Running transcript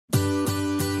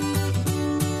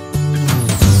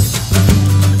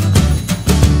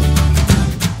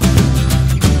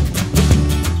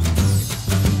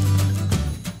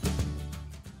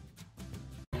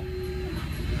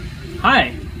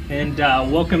and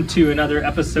welcome to another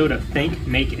episode of Think,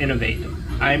 Make, Innovate.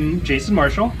 I'm Jason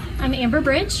Marshall. I'm Amber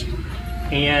Bridge.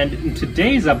 And in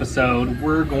today's episode,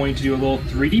 we're going to do a little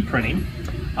 3D printing.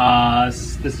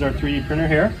 This is our 3D printer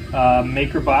here,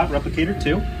 MakerBot Replicator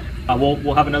 2.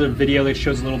 We'll have another video that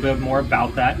shows a little bit more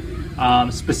about that.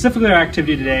 Specifically, our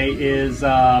activity today is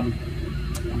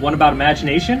one about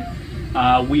imagination.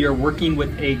 We are working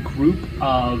with a group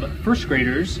of first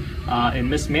graders in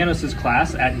Miss Manos's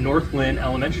class at North Linn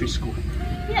Elementary School.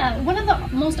 Yeah, one of the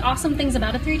most awesome things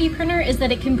about a 3D printer is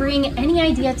that it can bring any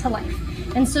idea to life.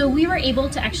 And so we were able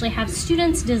to actually have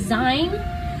students design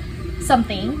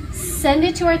something, send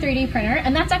it to our 3D printer,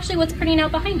 and that's actually what's printing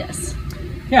out behind us.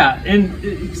 Yeah,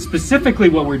 and specifically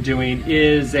what we're doing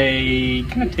is a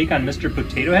kind of take on Mr.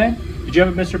 Potato Head. Did you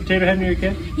have a Mr. Potato Head when you were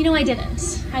a kid? You know, I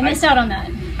didn't. I missed out on that.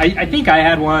 I think I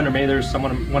had one, or maybe there's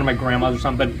one of my grandmas or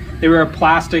something, but they were a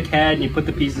plastic head and you put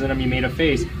the pieces in them, you made a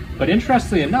face. But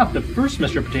interestingly enough, the first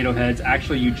Mr. Potato Heads,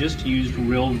 actually you just used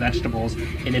real vegetables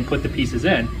and then put the pieces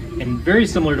in. And very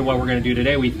similar to what we're going to do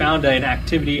today, we found an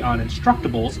activity on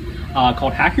Instructables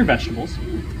called Hack Your Vegetables.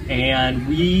 And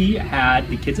we had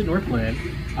the kids at North Linn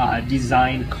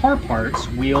design car parts,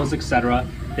 wheels, etc.,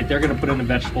 that they're going to put into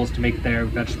vegetables to make their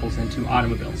vegetables into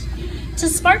automobiles. To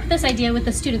spark this idea with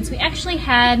the students, we actually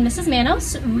had Mrs.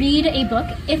 Manos read a book,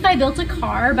 If I Built a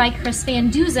Car by Chris Van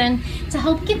Dusen, to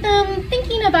help get them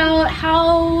thinking about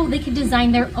how they could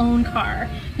design their own car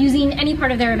using any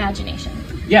part of their imagination.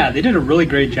 Yeah, they did a really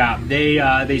great job.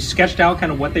 They sketched out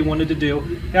kind of what they wanted to do.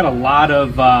 They had a lot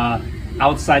of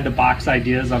outside the box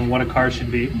ideas on what a car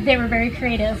should be. They were very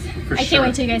creative. For I sure. can't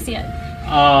wait till you guys see it.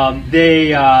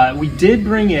 We did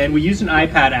bring in, we used an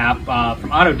iPad app from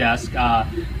Autodesk,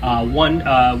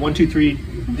 123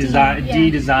 Design, yeah.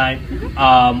 D Design,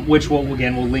 which we'll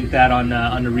link that on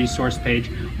the resource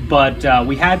page. But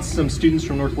we had some students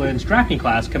from North Linn's drafting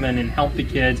class come in and help the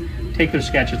kids take their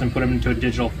sketches and put them into a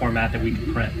digital format that we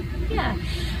could print. Yeah.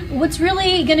 What's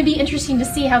really going to be interesting to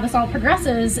see how this all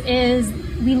progresses is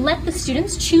we let the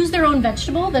students choose their own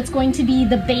vegetable that's going to be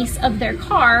the base of their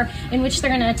car, in which they're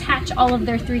going to attach all of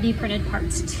their 3D printed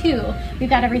parts to. We've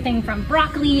got everything from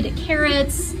broccoli to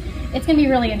carrots. It's going to be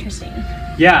really interesting.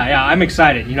 Yeah, I'm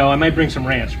excited. You know, I might bring some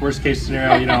ranch. Worst case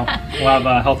scenario, you know, we'll have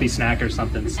a healthy snack or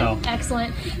something. So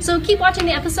excellent. So keep watching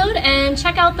the episode and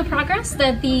check out the progress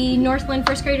that the North Linn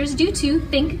first graders do to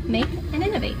think, make, and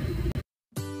innovate.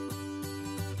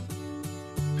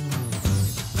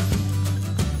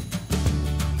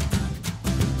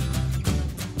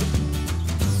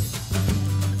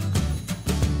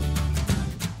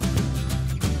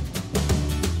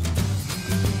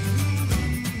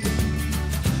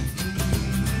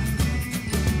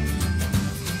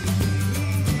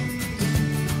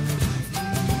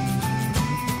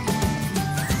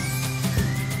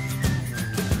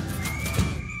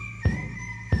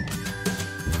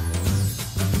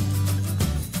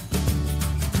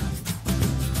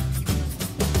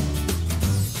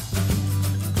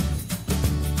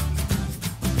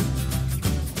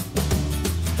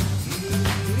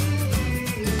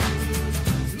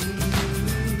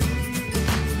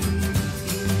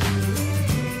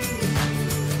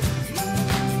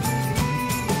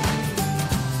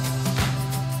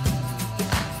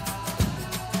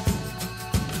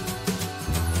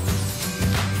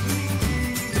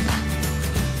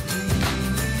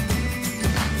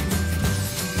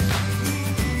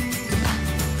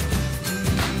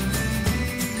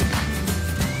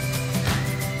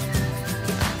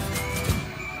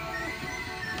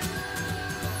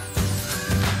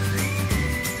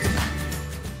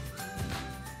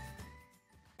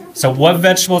 So what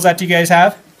vegetable is that do you guys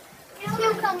have?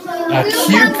 Cucumber. A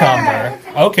cucumber.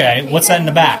 Okay, what's that in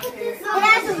the back? It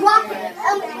has a rocket.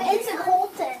 It's a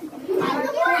Colton.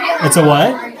 It's a what?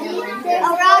 A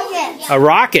rocket. A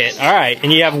rocket. All right,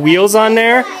 and you have wheels on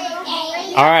there?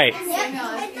 All right.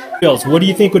 Wheels. What do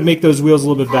you think would make those wheels a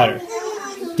little bit better?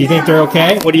 Do you think they're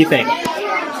okay? What do you think?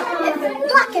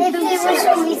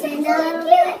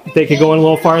 If They could go in a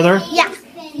little farther? yeah.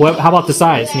 What? How about the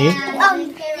size? Need?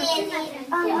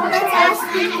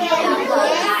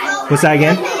 What's that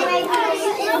again?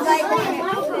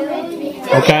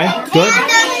 Okay, good.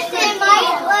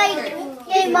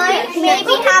 They might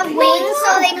maybe have wings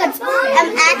so they could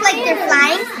act like they're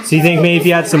flying. So you think maybe if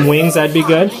you had some wings, that'd be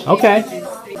good? Okay.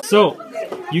 So,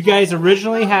 you guys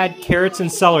originally had carrots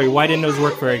and celery. Why didn't those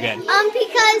work very good?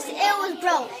 Because it was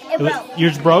broke. It broke.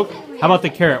 Yours broke? How about the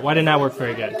carrot? Why didn't that work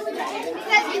very good?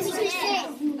 Because it's too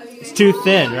thin. It's too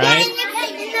thin, Yeah, right? and if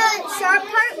the sharp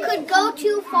part could go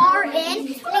too far in,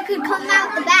 it could come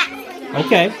out the back.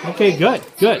 Okay, good.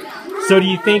 So do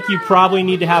you think you probably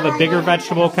need to have a bigger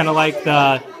vegetable, kind of like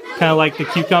the kind of like the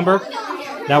cucumber?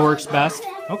 That works best?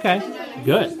 Okay,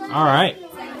 good. All right.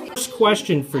 First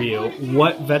question for you.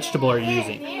 What vegetable are you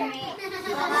using?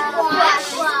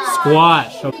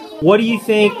 Squash. Okay. What do you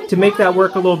think to make that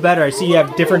work a little better? I see you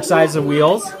have different sizes of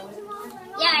wheels.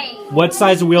 What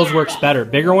size of wheels works better?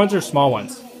 Bigger ones or small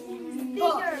ones?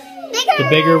 The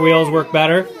bigger wheels work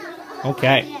better?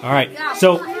 Okay, all right.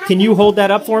 So can you hold that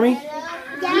up for me?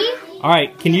 All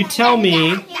right, can you tell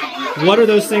me what are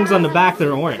those things on the back that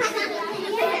are orange?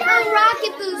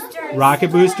 Rocket boosters.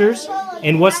 Rocket boosters?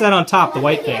 And what's that on top, the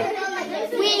white thing?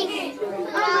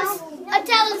 A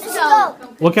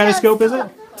telescope. What kind of scope is it?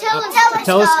 A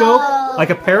telescope? Like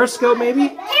a periscope maybe?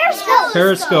 Periscope.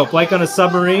 Periscope, like on a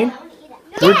submarine?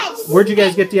 Where'd you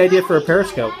guys get the idea for a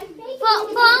periscope? From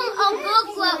a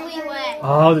book what we read.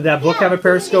 Oh, did that book have a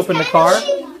periscope in the car?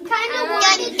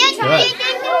 Good.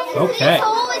 Okay.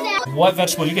 What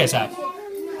vegetable do you guys have?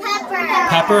 Pepper.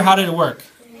 Pepper, how did it work?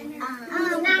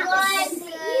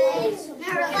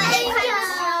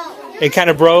 It kind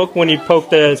of broke when you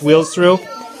poked the wheels through?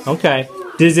 Okay.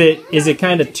 Is it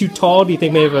kind of too tall? Do you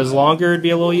think maybe if it was longer it'd be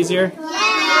a little easier?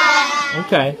 Yeah.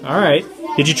 Okay, alright.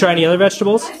 Did you try any other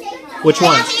vegetables? Which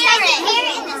ones?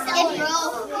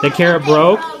 The carrot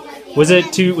broke? Was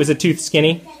it too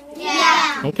skinny?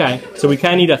 Yeah. Okay, so we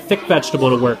kind of need a thick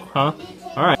vegetable to work, huh?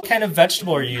 Alright. What kind of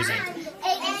vegetable are you using?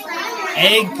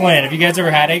 Eggplant. Have you guys ever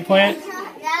had eggplant?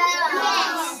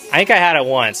 I think I had it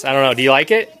once. I don't know. Do you like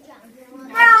it?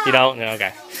 You don't? No,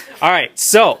 okay. Alright,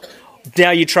 so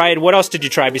now you tried, what else did you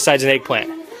try besides an eggplant?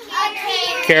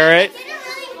 Carrot.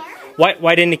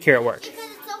 Why didn't the carrot work?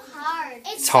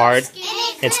 It's hard.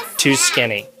 It's too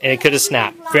skinny. And it could have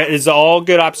snapped. It's all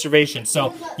good observations.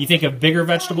 So you think a bigger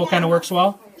vegetable kind of works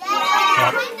well?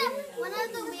 Yeah. One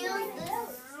of the wheels,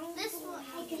 this wheel.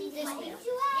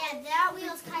 Yeah, that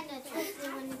wheel's kind of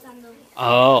twisted when it's on the wheel.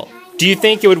 Oh. Do you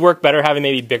think it would work better having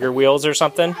maybe bigger wheels or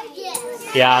something?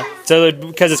 Yes. Yeah. So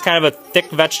because it's kind of a thick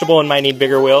vegetable and might need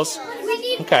bigger wheels?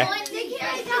 Okay.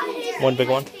 One big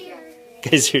one.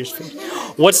 Guys, here's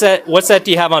what's that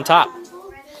do you have on top?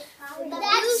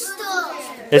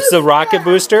 It's the rocket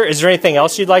booster. Is there anything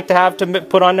else you'd like to have to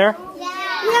put on there?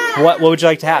 Yeah. What would you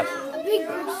like to have? A big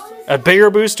booster. A bigger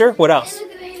booster? What else? A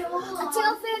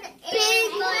tailfin,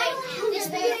 this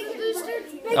big booster.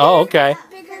 Oh, okay.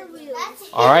 Bigger wheels.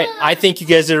 All right. I think you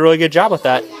guys did a really good job with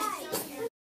that.